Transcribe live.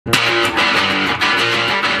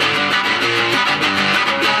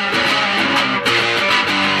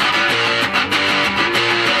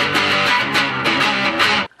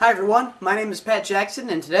everyone, my name is Pat Jackson,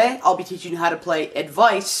 and today I'll be teaching you how to play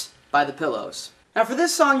Advice by The Pillows. Now for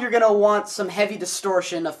this song you're going to want some heavy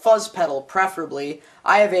distortion, a fuzz pedal preferably.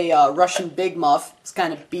 I have a Russian Big Muff. It's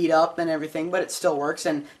kind of beat up and everything, but it still works,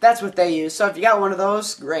 and that's what they use, so if you got one of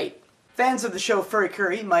those, great. Fans of the show Furry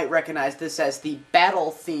Curry might recognize this as the battle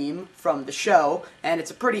theme from the show, and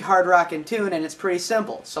it's a pretty hard rockin' tune and it's pretty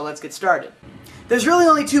simple, so let's get started. There's really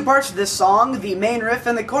only two parts to this song, the main riff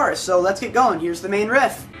and the chorus, so let's get going. Here's the main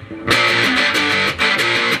riff.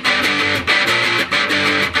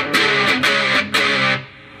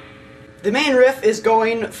 The main riff is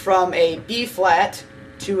going from a B flat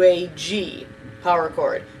to a G power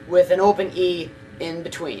chord with an open E in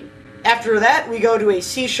between. After that we go to a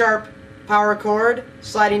C sharp power chord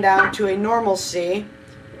sliding down to a normal C,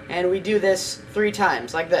 and we do this 3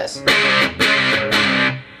 times like this.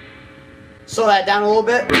 Slow that down a little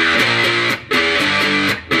bit.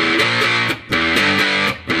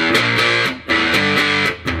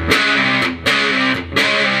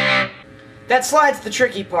 That slide's the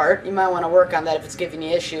tricky part. You might want to work on that if it's giving you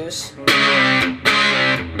issues.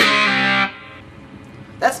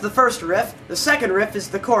 That's the first riff. The second riff is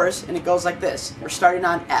the chorus, and it goes like this. We're starting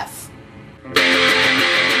on F.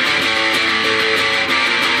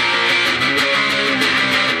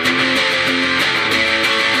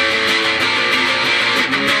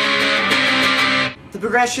 The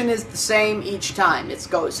progression is the same each time. It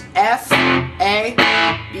goes F, A,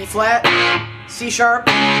 B flat, C sharp,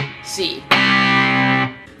 C.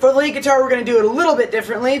 For the lead guitar we're going to do it a little bit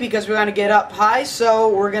differently because we want to get up high, so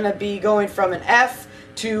we're going to be going from an F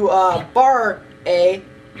to bar A,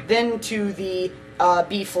 then to the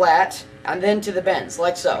B flat, and then to the bends,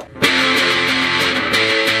 like so.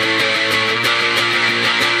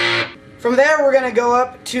 From there we're going to go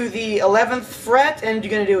up to the 11th fret, and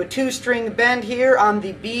you're going to do a 2-string bend here on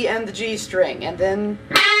the B and the G string, and then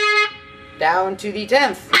down to the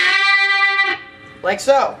 10th, like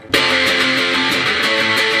so.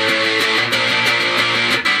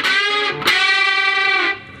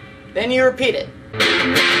 Then you repeat it.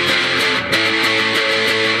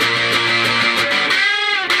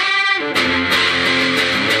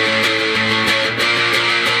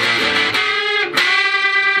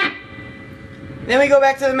 Then we go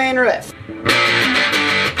back to the main riff.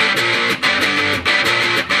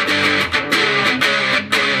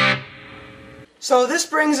 So this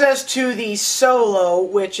brings us to the solo,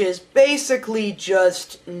 which is basically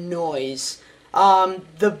just noise.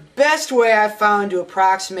 The best way I've found to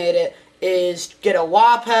approximate it is get a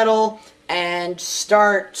wah pedal and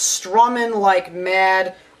start strumming like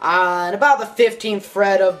mad on about the 15th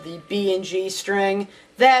fret of the B and G string.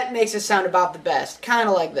 That makes it sound about the best, kind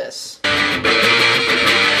of like this.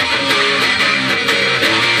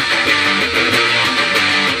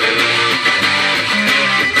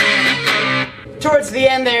 Towards the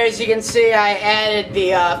end there, as you can see, I added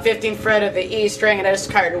the 15th fret of the E string, and I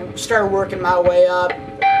just kind of started working my way up.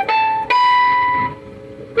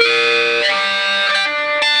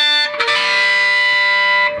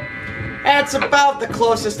 That's about the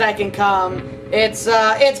closest I can come. It's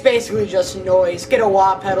basically just noise. Get a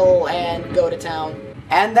wah pedal and go to town.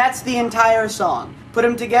 And that's the entire song. Put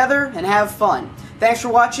them together and have fun. Thanks for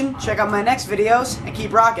watching. Check out my next videos and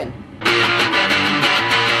keep rocking.